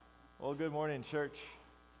Well, good morning, church.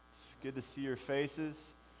 It's good to see your faces.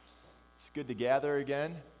 It's good to gather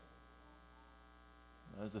again.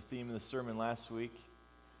 That was the theme of the sermon last week,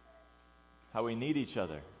 how we need each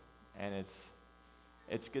other, and it's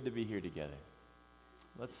good to be here together.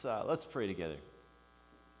 Let's pray together.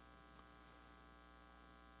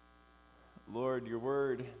 Lord, your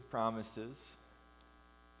word promises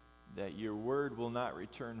that your word will not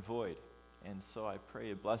return void, and so I pray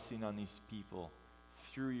a blessing on these people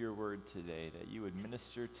through your word today, that you would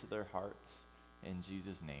minister to their hearts. In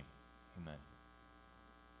Jesus' name,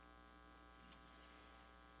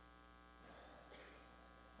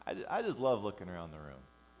 amen. I just love looking around the room.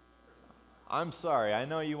 I'm sorry, I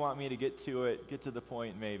know you want me to get to the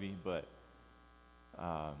point maybe, but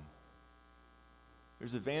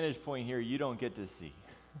there's a vantage point here you don't get to see.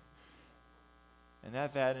 And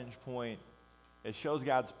that vantage point, it shows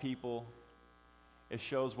God's people. It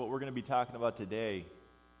shows what we're going to be talking about today.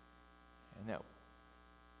 And that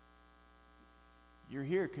you're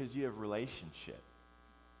here because you have relationship.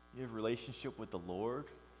 You have relationship with the Lord.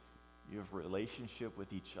 You have relationship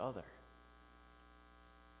with each other.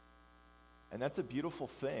 And that's a beautiful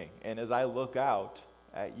thing. And as I look out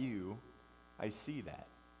at you, I see that.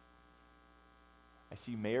 I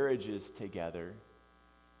see marriages together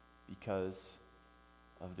because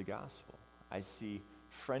of the gospel. I see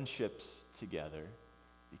friendships together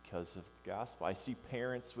because of the gospel. I see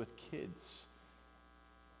parents with kids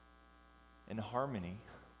in harmony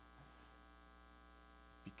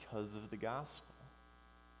because of the gospel.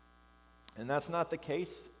 And that's not the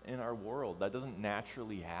case in our world. That doesn't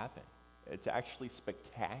naturally happen. It's actually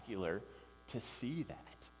spectacular to see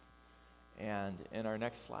that. And in our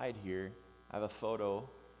next slide here, I have a photo.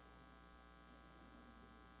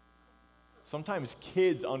 Sometimes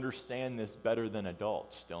kids understand this better than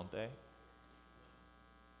adults, don't they?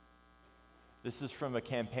 This is from a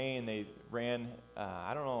campaign they ran,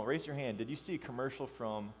 I don't know, raise your hand. Did you see a commercial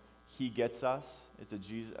from He Gets Us? It's a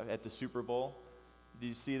Jesus at the Super Bowl. Did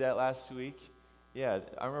you see that last week? Yeah,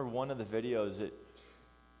 I remember one of the videos,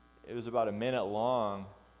 it was about a minute long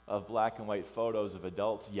of black and white photos of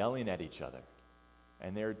adults yelling at each other.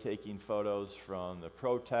 And they were taking photos from the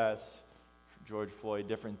protests, George Floyd,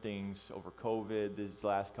 different things over COVID these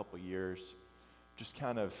last couple years, just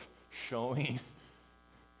kind of showing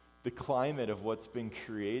the climate of what's been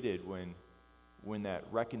created when that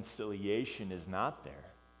reconciliation is not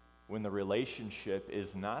there, when the relationship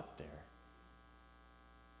is not there,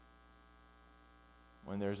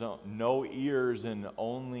 when there's no ears and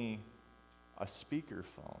only a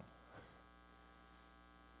speakerphone.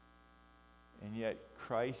 And yet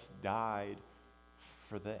Christ died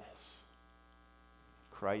for this.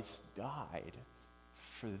 Christ died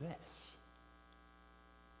for this.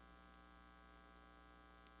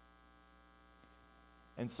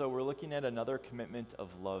 And so we're looking at another commitment of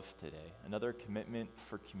love today, another commitment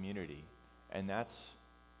for community, and that's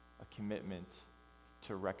a commitment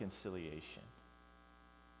to reconciliation.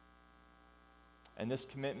 And this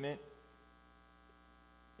commitment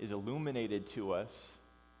is illuminated to us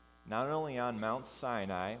not only on Mount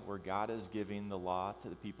Sinai, where God is giving the law to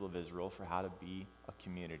the people of Israel for how to be a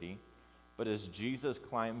community, but as Jesus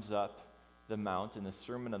climbs up the mount in the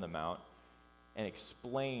Sermon on the Mount and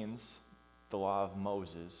explains the law of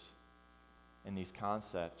Moses and these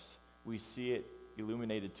concepts, we see it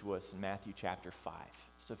illuminated to us in Matthew chapter 5.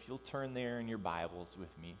 So if you'll turn there in your Bibles with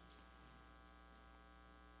me,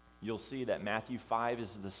 you'll see that Matthew 5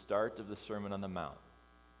 is the start of the Sermon on the Mount.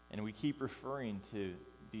 And we keep referring to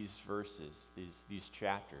these verses, these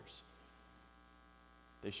chapters.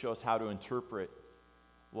 They show us how to interpret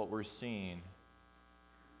what we're seeing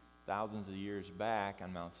thousands of years back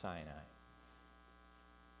on Mount Sinai.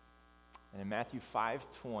 And in Matthew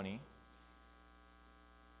 5:20,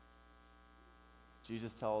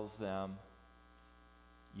 Jesus tells them,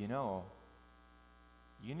 you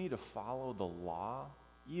need to follow the law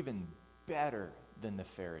even better than the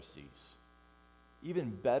Pharisees,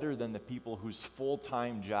 even better than the people whose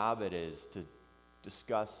full-time job it is to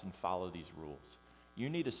discuss and follow these rules. You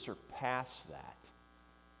need to surpass that.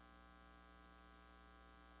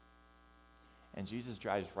 And Jesus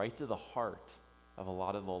drives right to the heart of a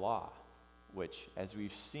lot of the law, which, as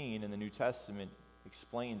we've seen in the New Testament,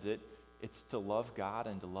 explains it's to love God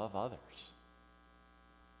and to love others.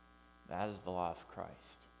 That is the law of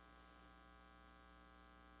Christ.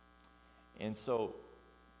 And so,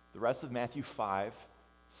 the rest of Matthew 5,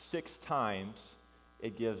 6 times,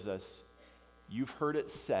 it gives us, you've heard it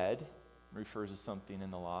said, refers to something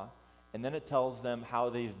in the law, and then it tells them how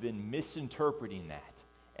they've been misinterpreting that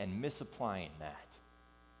and misapplying that,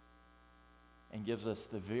 and gives us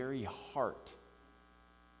the very heart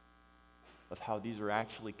of how these are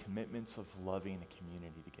actually commitments of loving a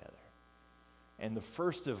community together. And the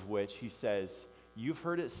first of which, he says, you've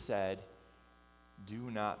heard it said,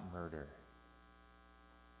 do not murder.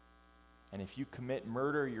 And if you commit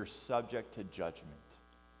murder, you're subject to judgment.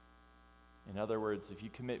 In other words, if you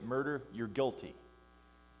commit murder, you're guilty.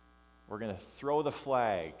 We're going to throw the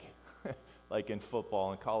flag, like in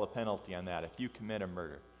football, and call a penalty on that if you commit a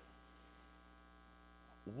murder.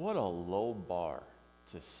 What a low bar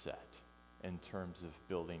to set in terms of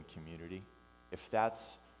building community, if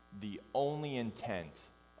that's the only intent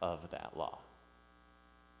of that law.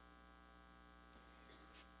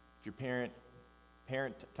 If your parent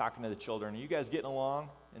talking to the children, are you guys getting along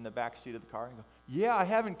in the back seat of the car? And go, yeah, I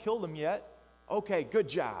haven't killed him yet. Okay, good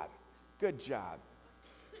job. Good job.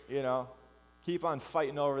 You know, keep on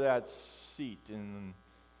fighting over that seat and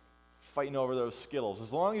fighting over those Skittles.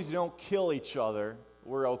 As long as you don't kill each other,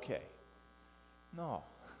 we're okay. No.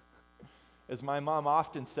 As my mom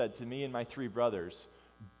often said to me and my three brothers,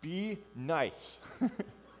 be nice.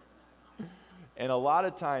 And a lot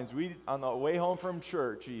of times, on the way home from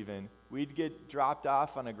church even, we'd get dropped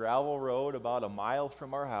off on a gravel road about a mile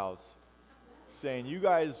from our house, saying, you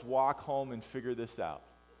guys walk home and figure this out.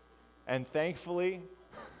 And thankfully,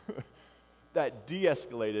 that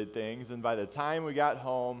de-escalated things, and by the time we got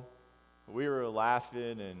home, we were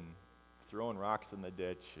laughing and throwing rocks in the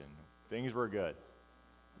ditch, and things were good.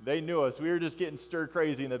 They knew us. We were just getting stir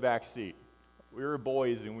crazy in the back seat. We were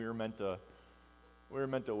boys, and we were meant to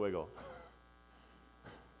wiggle.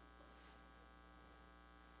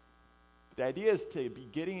 The idea is to be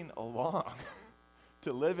getting along,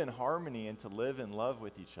 to live in harmony and to live in love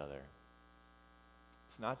with each other.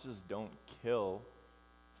 It's not just don't kill,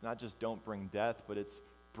 it's not just don't bring death, but it's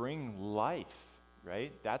bring life,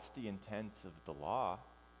 right? That's the intent of the law.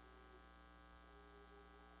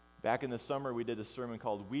 Back in the summer, we did a sermon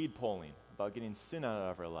called Weed Pulling, about getting sin out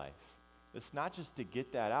of our life. It's not just to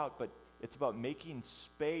get that out, but it's about making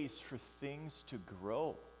space for things to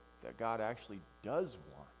grow that God actually does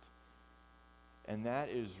want. And that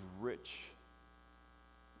is rich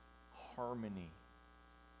harmony,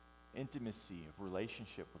 intimacy of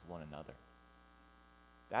relationship with one another.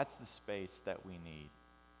 That's the space that we need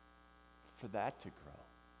for that to grow.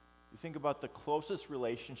 You think about the closest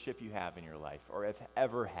relationship you have in your life or have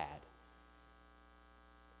ever had.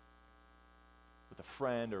 With a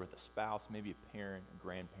friend or with a spouse, maybe a parent, a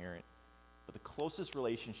grandparent, but the closest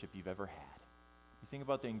relationship you've ever had. You think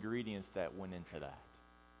about the ingredients that went into that.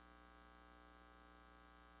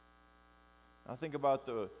 Now think about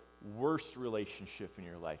the worst relationship in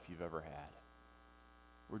your life you've ever had.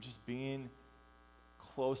 We're just being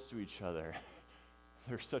close to each other.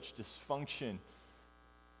 There's such dysfunction.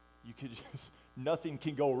 Nothing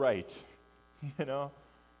can go right, you know?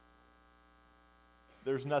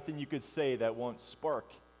 There's nothing you could say that won't spark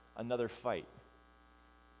another fight.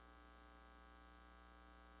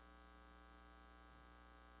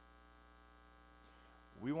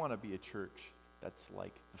 We want to be a church that's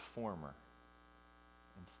like the former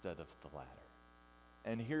instead of the latter.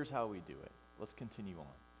 And here's how we do it. Let's continue on.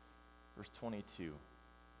 Verse 22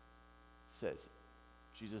 says,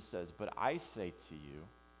 Jesus says, but I say to you,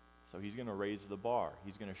 so he's going to raise the bar.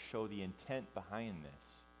 He's going to show the intent behind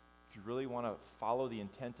this. If you really want to follow the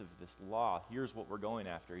intent of this law, here's what we're going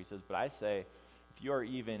after. He says, but I say, if you are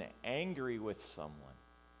even angry with someone,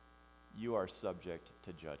 you are subject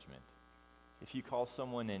to judgment. If you call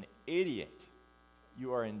someone an idiot,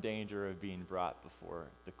 you are in danger of being brought before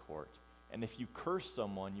the court. And if you curse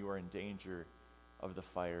someone, you are in danger of the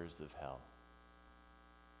fires of hell.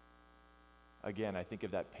 Again, I think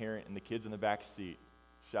of that parent and the kids in the back seat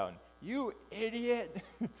shouting, you idiot!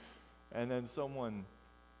 And then someone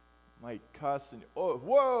might cuss and, oh,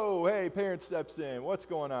 whoa, hey, parent steps in. What's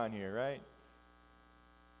going on here, right?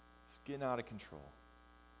 It's getting out of control.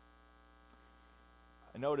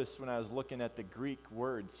 I noticed when I was looking at the Greek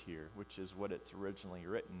words here, which is what it's originally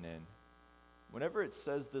written in, whenever it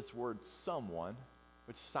says this word someone,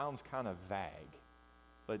 which sounds kind of vague,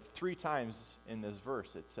 but 3 times in this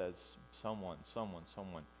verse it says someone, someone,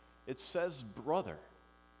 someone. It says brother.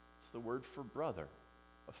 It's the word for brother,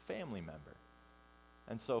 a family member.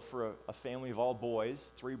 And so for a family of all boys,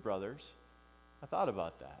 3 brothers, I thought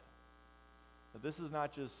about that. But this is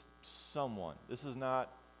not just someone. This is not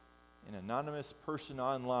an anonymous person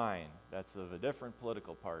online that's of a different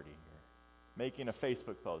political party here, making a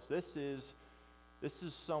Facebook post. This is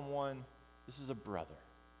someone, this is a brother.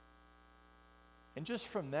 And just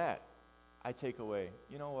from that, I take away,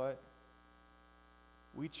 you know what?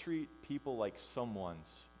 We treat people like someone's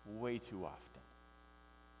way too often.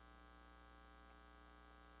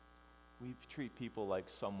 We treat people like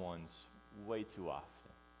someone's way too often,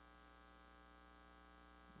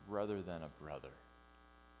 rather than a brother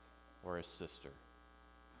or a sister.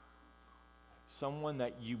 Someone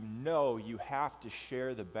that you know you have to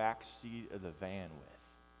share the back seat of the van with.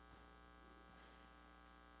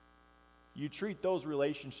 You treat those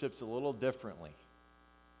relationships a little differently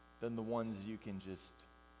than the ones you can just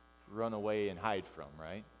run away and hide from,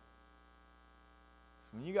 right?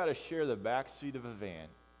 So when you got to share the back seat of a van,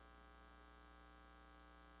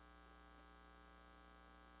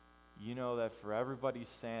 you know that for everybody's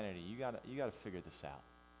sanity, you got to figure this out.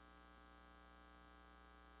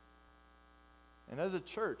 And as a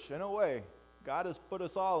church, in a way, God has put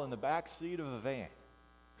us all in the back seat of a van.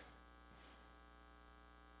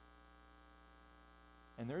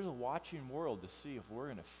 And there's a watching world to see if we're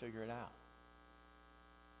going to figure it out.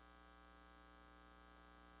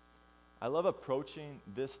 I love approaching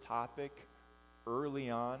this topic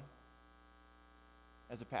early on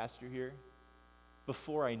as a pastor here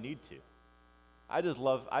before I need to. I just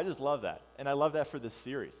love that. And I love that for this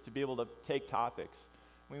series, to be able to take topics.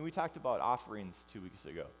 I mean, we talked about offerings 2 weeks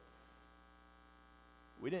ago.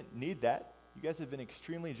 We didn't need that. You guys have been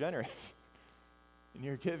extremely generous in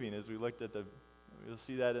your giving as we looked at you'll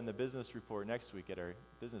see that in the business report next week at our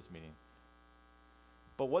business meeting.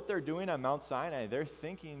 But what they're doing on Mount Sinai, they're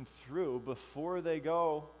thinking through before they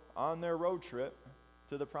go on their road trip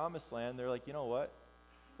to the promised land. They're like, you know what?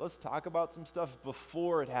 Let's talk about some stuff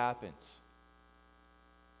before it happens.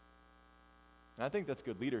 And I think that's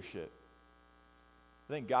good leadership.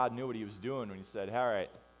 I think God knew what he was doing when he said, all right,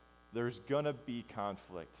 there's going to be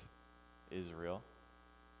conflict, Israel.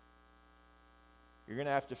 You're going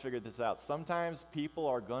to have to figure this out. Sometimes people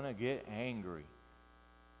are going to get angry.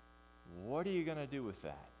 What are you going to do with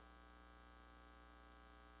that?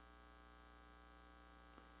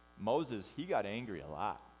 Moses, he got angry a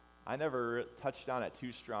lot. I never touched on it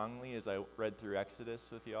too strongly as I read through Exodus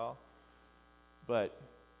with y'all. But,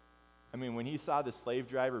 I mean, when he saw the slave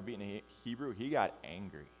driver beating a Hebrew, he got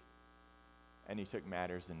angry. And he took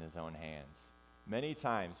matters in his own hands. Many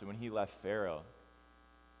times when he left Pharaoh,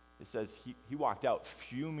 it says he walked out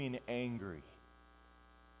fuming angry.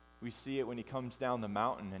 We see it when he comes down the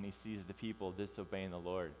mountain and he sees the people disobeying the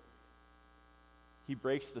Lord. He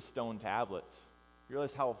breaks the stone tablets. You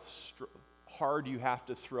realize how hard you have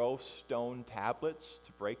to throw stone tablets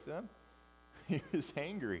to break them? He was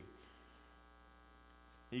angry.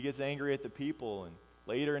 He gets angry at the people, and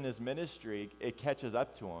later in his ministry, it catches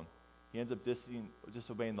up to him. He ends up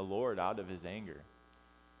disobeying the Lord out of his anger.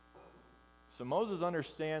 So Moses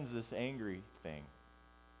understands this angry thing.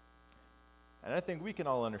 And I think we can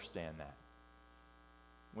all understand that.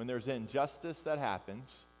 When there's injustice that happens,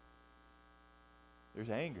 there's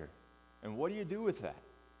anger. And what do you do with that?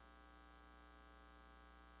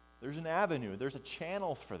 There's an avenue, there's a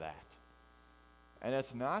channel for that. And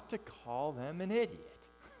it's not to call them an idiot.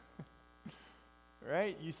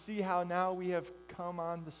 Right? You see how now we have come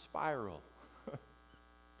on the spiral.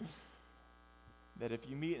 That if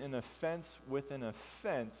you meet an offense with an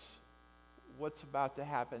offense, what's about to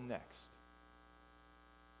happen next?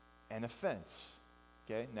 An offense.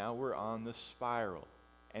 Okay, now we're on the spiral.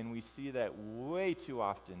 And we see that way too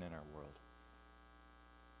often in our world.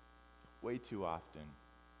 Way too often.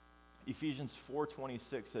 Ephesians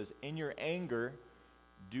 4:26 says, in your anger,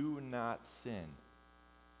 do not sin.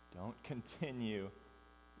 Don't continue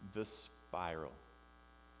the spiral.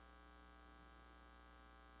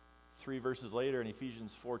 3 verses later in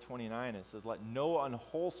Ephesians 4:29, it says, let no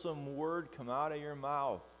unwholesome word come out of your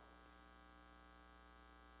mouth.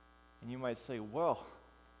 And you might say, well,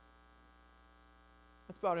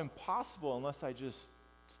 that's about impossible unless I just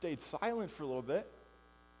stayed silent for a little bit.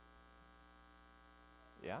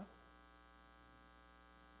 Yeah?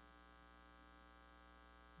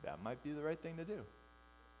 That might be the right thing to do.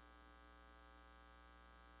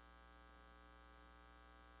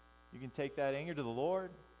 You can take that anger to the Lord.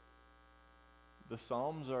 The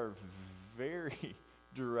Psalms are very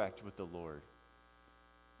direct with the Lord.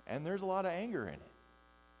 And there's a lot of anger in it.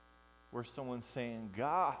 Where someone's saying,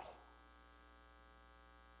 God,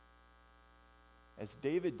 as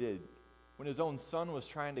David did when his own son was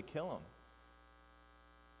trying to kill him.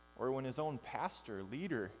 Or when his own pastor,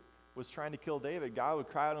 leader, was trying to kill David, God would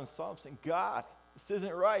cry out in Psalms saying, God, this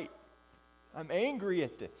isn't right. I'm angry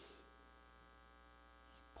at this.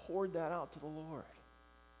 He poured that out to the Lord.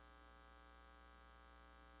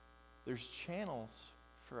 There's channels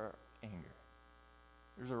for anger.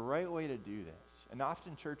 There's a right way to do this. And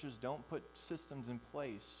often churches don't put systems in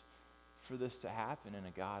place for this to happen in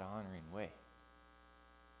a God-honoring way.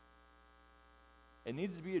 It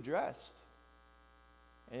needs to be addressed.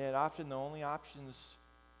 And yet often the only options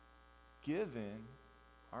given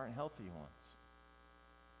aren't healthy ones.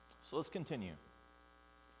 So let's continue.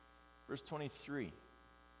 Verse 23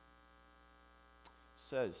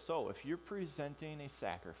 says, so if you're presenting a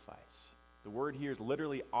sacrifice, the word here is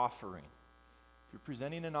literally offering. If you're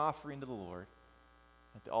presenting an offering to the Lord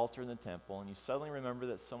at the altar in the temple, and you suddenly remember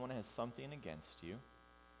that someone has something against you,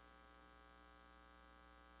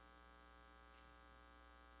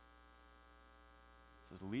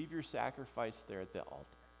 it says, leave your sacrifice there at the altar.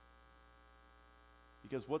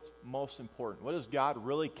 Because what's most important? What does God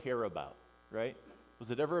really care about, right? Was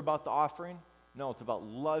it ever about the offering? No, it's about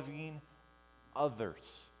loving others.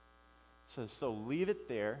 It says, so leave it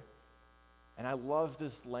there. And I love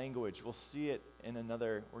this language. We'll see it in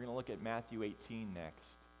another, we're going to look at Matthew 18 next.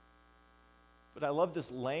 But I love this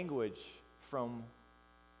language from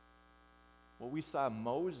what we saw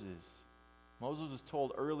Moses. Moses was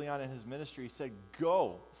told early on in his ministry, he said,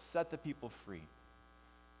 go, set the people free.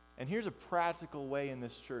 And here's a practical way in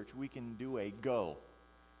this church we can do a go.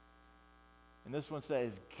 And this one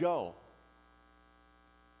says, go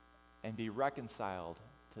and be reconciled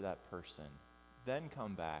to that person. Then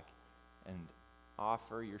come back and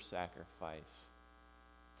offer your sacrifice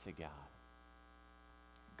to God.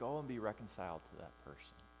 Go and be reconciled to that person.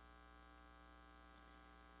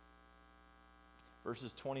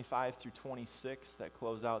 Verses 25 through 26 that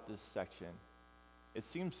close out this section. It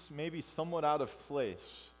seems maybe somewhat out of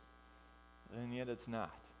place, and yet it's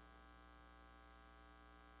not.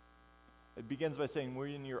 It begins by saying,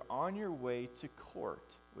 when you're on your way to court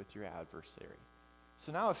with your adversary.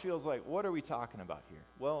 So now it feels like, what are we talking about here?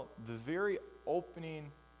 Well, the very opening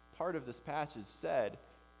part of this passage said,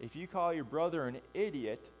 if you call your brother an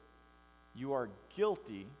idiot, you are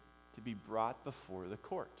guilty to be brought before the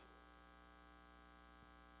court.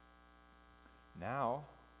 Now,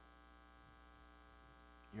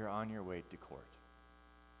 you're on your way to court.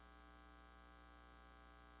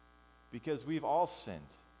 Because we've all sinned.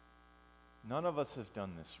 None of us have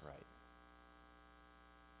done this right.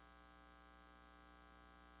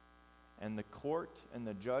 And the court and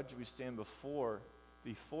the judge we stand before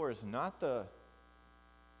is not the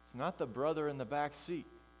brother in the back seat,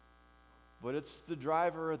 but it's the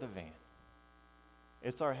driver of the van.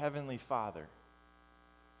 It's our Heavenly Father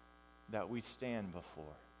that we stand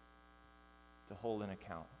before to hold an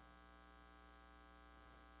account.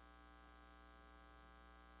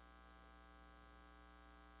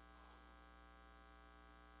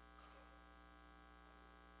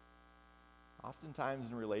 Oftentimes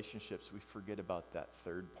in relationships, we forget about that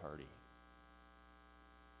third party.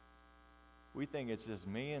 We think it's just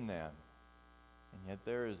me and them, and yet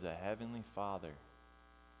there is a Heavenly Father,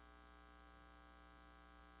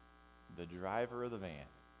 the driver of the van.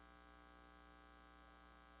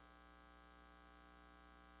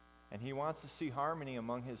 And He wants to see harmony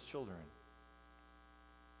among His children.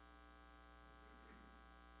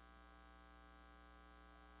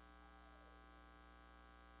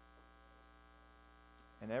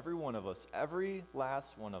 And every one of us, every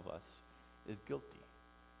last one of us, is guilty.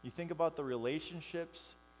 You think about the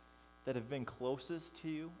relationships that have been closest to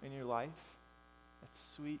you in your life, that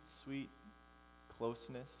sweet, sweet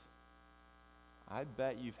closeness. I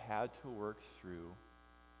bet you've had to work through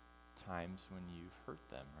times when you've hurt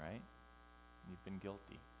them, right? You've been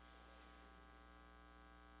guilty.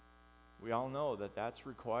 We all know that that's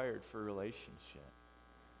required for a relationship.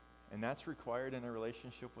 And that's required in a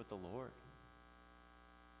relationship with the Lord.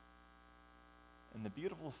 And the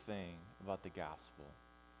beautiful thing about the gospel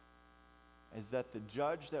is that the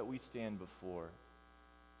judge that we stand before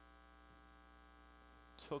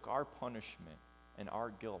took our punishment and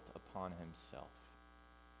our guilt upon Himself.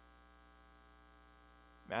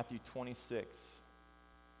 Matthew 26,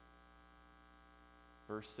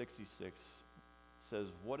 verse 66 says,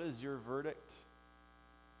 "What is your verdict?"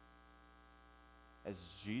 As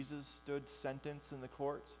Jesus stood sentenced in the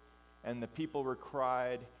court, and the people were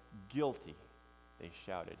cried, "Guilty," they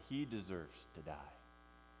shouted, "He deserves to die."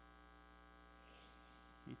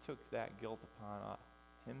 He took that guilt upon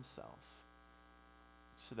Himself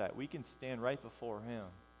so that we can stand right before Him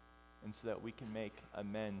and so that we can make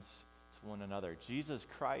amends to one another. Jesus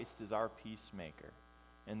Christ is our peacemaker,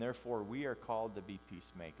 and therefore we are called to be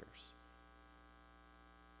peacemakers.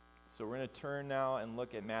 So we're going to turn now and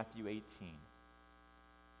look at Matthew 18.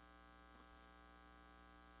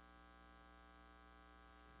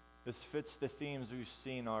 This fits the themes we've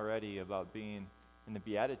seen already about being in the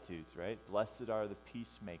Beatitudes, right? Blessed are the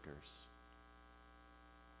peacemakers.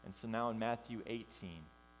 And so now in Matthew 18,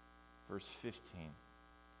 verse 15,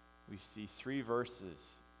 we see three verses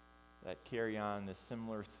that carry on this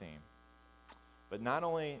similar theme. But not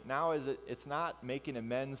only, now it's not making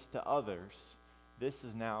amends to others, this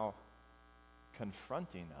is now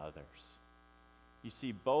confronting others. You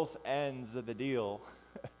see both ends of the deal.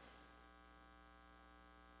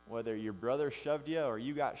 Whether your brother shoved you or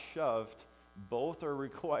you got shoved, both are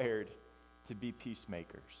required to be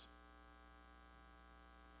peacemakers.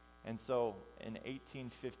 And so in 18:15,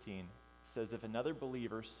 it says, if another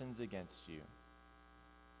believer sins against you,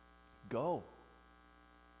 go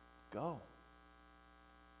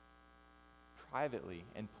privately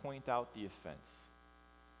and point out the offense.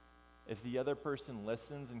 If the other person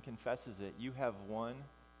listens and confesses it, you have won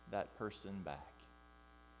that person back.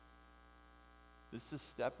 This is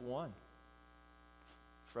step one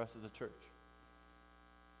for us as a church.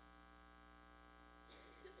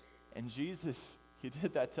 And Jesus, he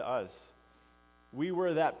did that to us. We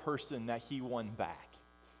were that person that he won back,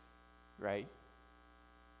 right?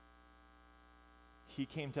 He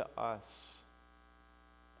came to us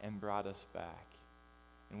and brought us back.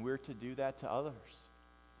 And we're to do that to others.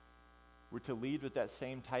 We're to lead with that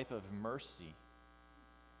same type of mercy.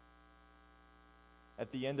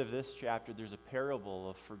 At the end of this chapter, there's a parable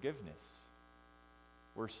of forgiveness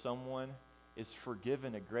where someone is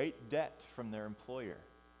forgiven a great debt from their employer,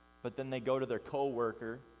 but then they go to their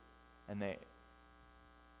coworker and they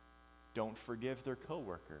don't forgive their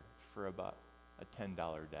coworker for about a $10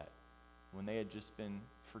 debt when they had just been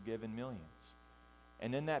forgiven millions.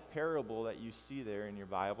 And in that parable that you see there in your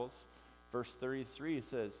Bibles, verse 33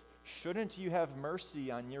 says, shouldn't you have mercy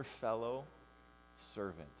on your fellow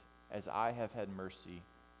servant, as I have had mercy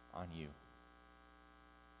on you?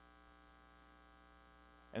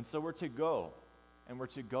 And so we're to go, and we're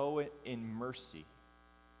to go in mercy,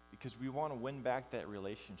 because we want to win back that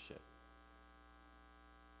relationship.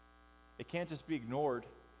 It can't just be ignored.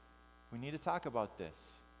 We need to talk about this.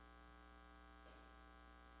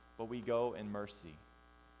 But we go in mercy.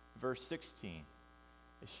 Verse 16,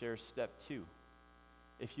 it shares step 2.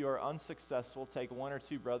 If you are unsuccessful, take 1 or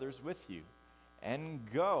 2 brothers with you and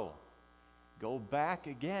go back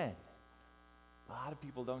again. A lot of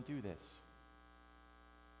people don't do this.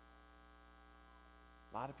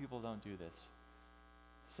 A lot of people don't do this.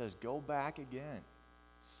 It says, go back again,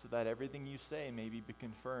 so that everything you say may be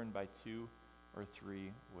confirmed by 2 or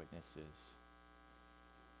 3 witnesses.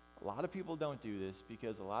 A lot of people don't do this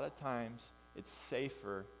because a lot of times it's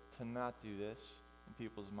safer to not do this in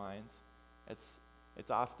people's minds.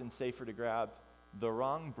 It's often safer to grab the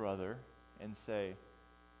wrong brother and say,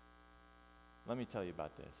 let me tell you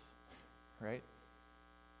about this, right?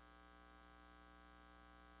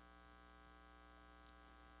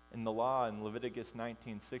 In the law, in Leviticus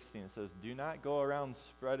 19:16, it says, do not go around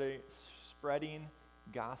spreading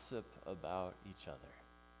gossip about each other.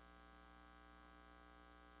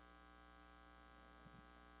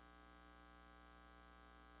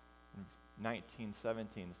 In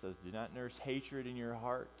 19:17, it says, do not nurse hatred in your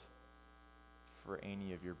heart for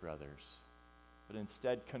any of your brothers, but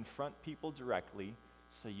instead confront people directly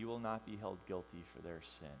so you will not be held guilty for their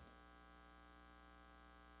sin.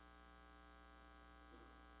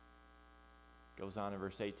 Goes on in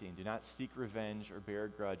verse 18, do not seek revenge or bear a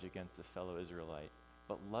grudge against a fellow Israelite,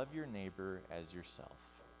 but love your neighbor as yourself.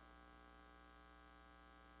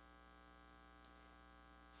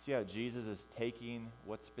 See how Jesus is taking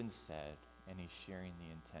what's been said and he's sharing the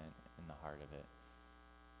intent in the heart of it.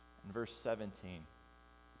 In verse 17,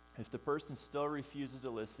 if the person still refuses to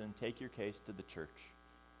listen, take your case to the church.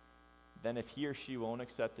 Then if he or she won't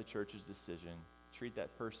accept the church's decision, treat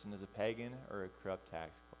that person as a pagan or a corrupt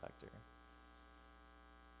tax collector.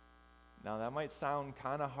 Now that might sound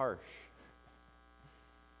kind of harsh.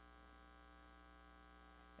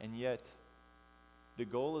 And yet, the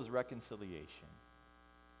goal is reconciliation.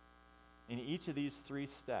 In each of these 3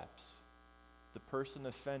 steps, the person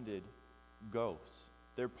offended goes.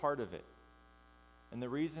 They're part of it. And the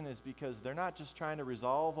reason is because they're not just trying to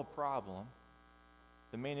resolve a problem.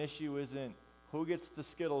 The main issue isn't who gets the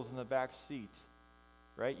Skittles in the back seat,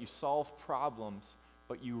 right? You solve problems,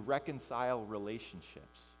 but you reconcile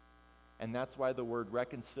relationships. And that's why the word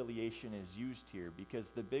reconciliation is used here, because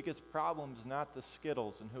the biggest problem is not the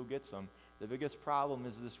Skittles and who gets them. The biggest problem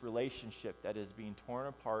is this relationship that is being torn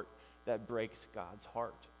apart that breaks God's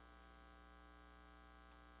heart.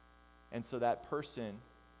 And so that person,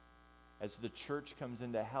 as the church comes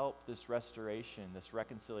in to help this restoration, this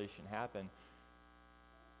reconciliation happen,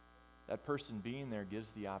 that person being there gives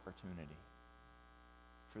the opportunity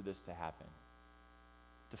for this to happen,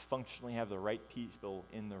 to functionally have the right people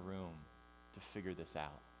in the room to figure this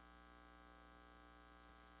out.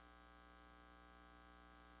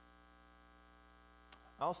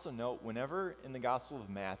 I also note, whenever in the Gospel of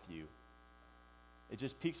Matthew, it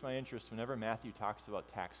just piques my interest whenever Matthew talks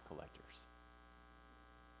about tax collectors.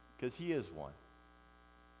 Because he is one.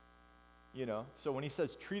 You know, so when he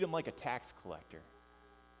says treat him like a tax collector,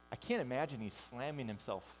 I can't imagine he's slamming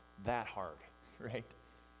himself that hard, right?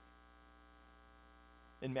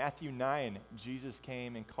 In Matthew 9, Jesus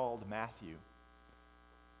came and called Matthew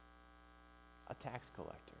a tax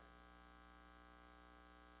collector.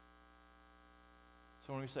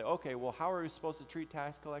 So when we say, okay, well, how are we supposed to treat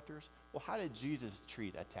tax collectors? Well, how did Jesus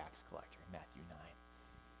treat a tax collector in Matthew 9?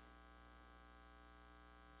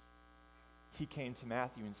 He came to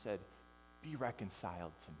Matthew and said, be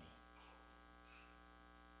reconciled to me.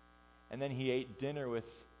 And then he ate dinner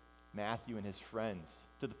with Matthew and his friends,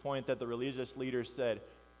 to the point that the religious leaders said,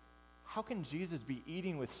 how can Jesus be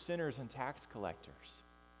eating with sinners and tax collectors?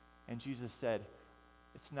 And Jesus said,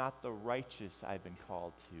 it's not the righteous I've been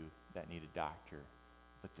called to that need a doctor,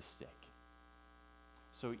 but the sick.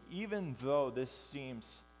 So even though this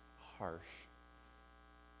seems harsh,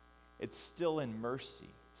 it's still in mercy,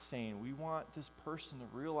 saying we want this person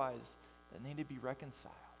to realize that they need to be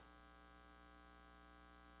reconciled.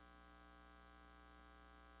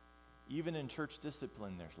 Even in church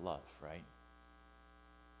discipline, there's love, right?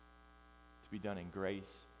 To be done in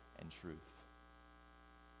grace and truth.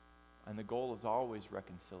 And the goal is always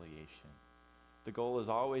reconciliation. The goal is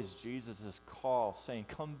always Jesus' call saying,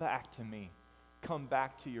 come back to me. Come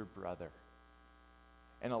back to your brother.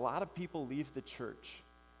 And a lot of people leave the church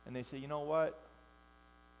and they say, you know what?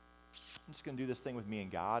 I'm just going to do this thing with me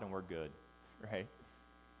and God and we're good, right?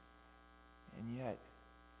 And yet,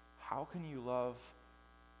 how can you love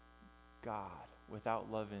God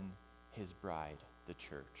without loving his bride, the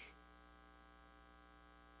church?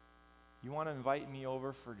 You want to invite me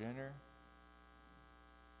over for dinner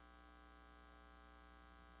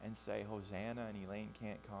and say Hosanna and Elaine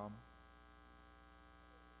can't come?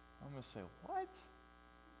 I'm going to say, what?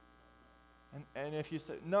 And if you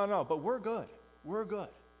say, no, but we're good. We're good.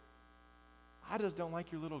 I just don't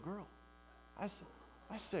like your little girl. I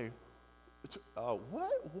say,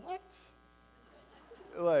 what?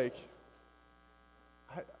 Like,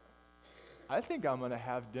 I think I'm going to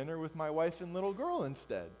have dinner with my wife and little girl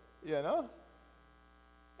instead, you know?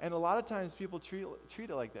 And a lot of times people treat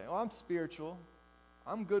it like that. Oh, I'm spiritual.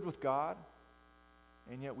 I'm good with God.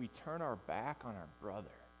 And yet we turn our back on our brother.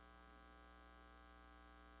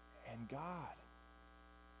 And God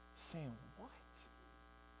saying, what?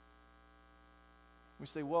 We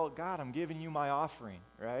say, well, God, I'm giving you my offering,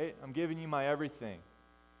 right? I'm giving you my everything.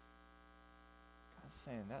 God's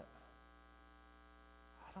saying that,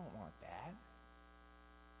 I don't want that.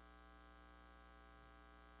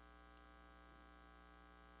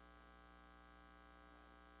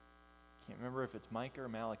 Can't remember if it's Micah or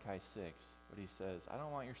Malachi 6, but he says, I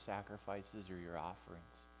don't want your sacrifices or your offerings,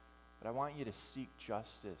 but I want you to seek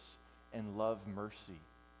justice and love mercy.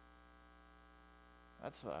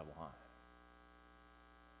 That's what I want.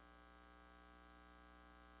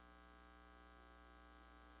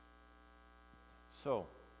 So,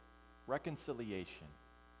 reconciliation.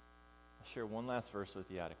 I'll share one last verse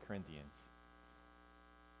with you out of Corinthians.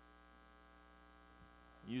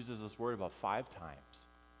 It uses this word about 5 times.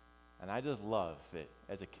 And I just love it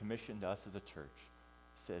as a commission to us as a church.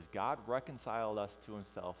 It says, God reconciled us to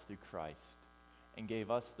himself through Christ and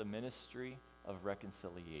gave us the ministry of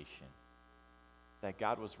reconciliation. That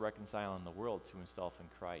God was reconciling the world to himself in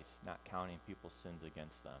Christ, not counting people's sins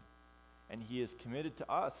against them. And he has committed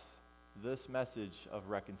to us this message of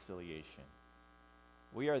reconciliation.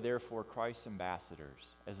 We are therefore Christ's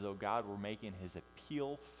ambassadors, as though God were making his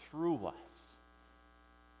appeal through us.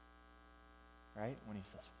 Right? When he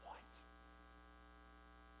says, what?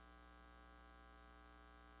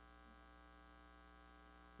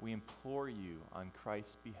 We implore you on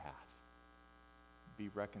Christ's behalf, be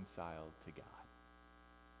reconciled to God.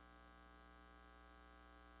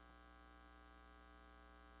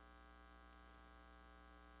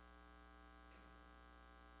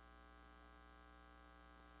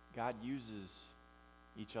 God uses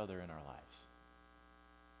each other in our lives.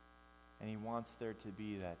 And he wants there to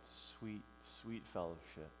be that sweet, sweet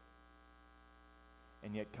fellowship.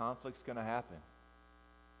 And yet conflict's going to happen.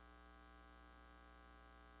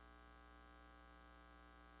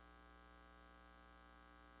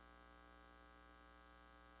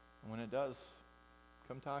 And when it does,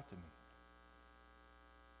 come talk to me.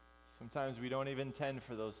 Sometimes we don't even intend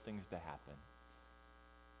for those things to happen.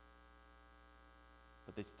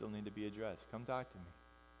 But they still need to be addressed. Come talk to me.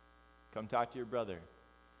 Come talk to your brother.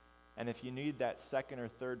 And if you need that second or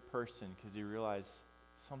third person because you realize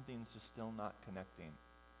something's just still not connecting,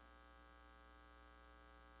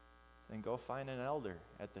 then go find an elder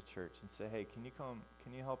at the church and say, hey, can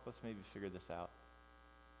you help us maybe figure this out?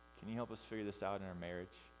 Can you help us figure this out in our marriage?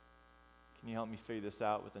 Can you help me figure this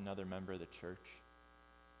out with another member of the church?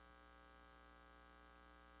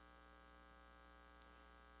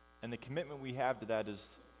 And the commitment we have to that is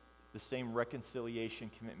the same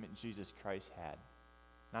reconciliation commitment Jesus Christ had.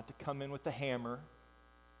 Not to come in with the hammer,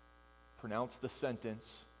 pronounce the sentence,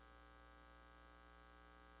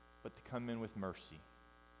 but to come in with mercy.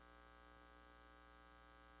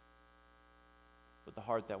 With the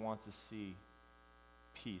heart that wants to see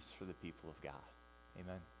peace for the people of God.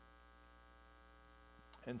 Amen.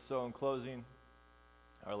 And so in closing,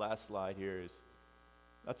 our last slide here is,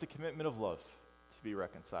 that's a commitment of love to be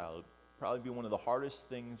reconciled. Probably be one of the hardest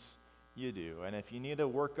things you do. And if you need to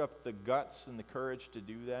work up the guts and the courage to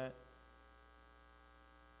do that,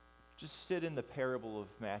 just sit in the parable of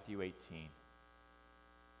Matthew 18.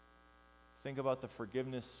 Think about the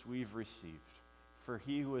forgiveness we've received. For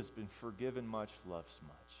he who has been forgiven much loves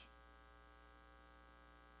much.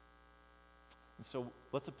 And so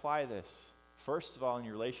let's apply this. First of all, in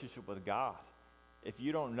your relationship with God. If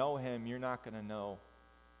you don't know him, you're not going to know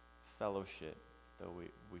fellowship, though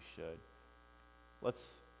we should. Let's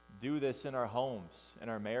do this in our homes, in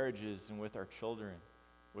our marriages, and with our children,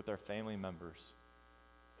 with our family members.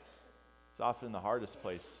 It's often the hardest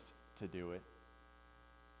place to do it.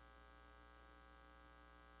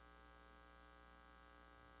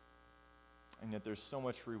 And yet there's so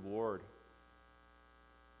much reward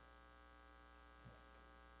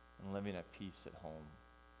in living at peace at home.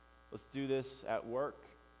 Let's do this at work.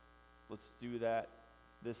 Let's do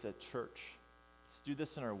this at church. Let's do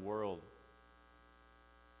this in our world.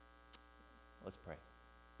 Let's pray.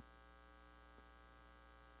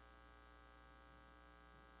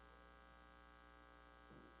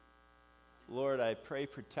 Lord, I pray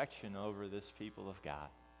protection over this people of God.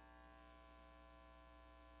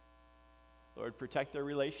 Lord, protect their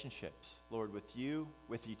relationships, Lord, with you,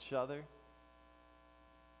 with each other.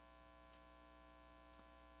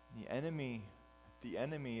 The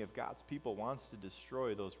enemy of God's people wants to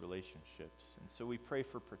destroy those relationships. And so we pray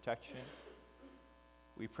for protection.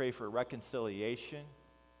 We pray for reconciliation.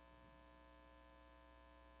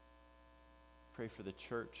 Pray for the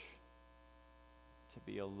church to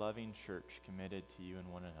be a loving church committed to you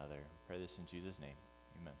and one another. Pray this in Jesus' name.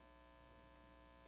 Amen.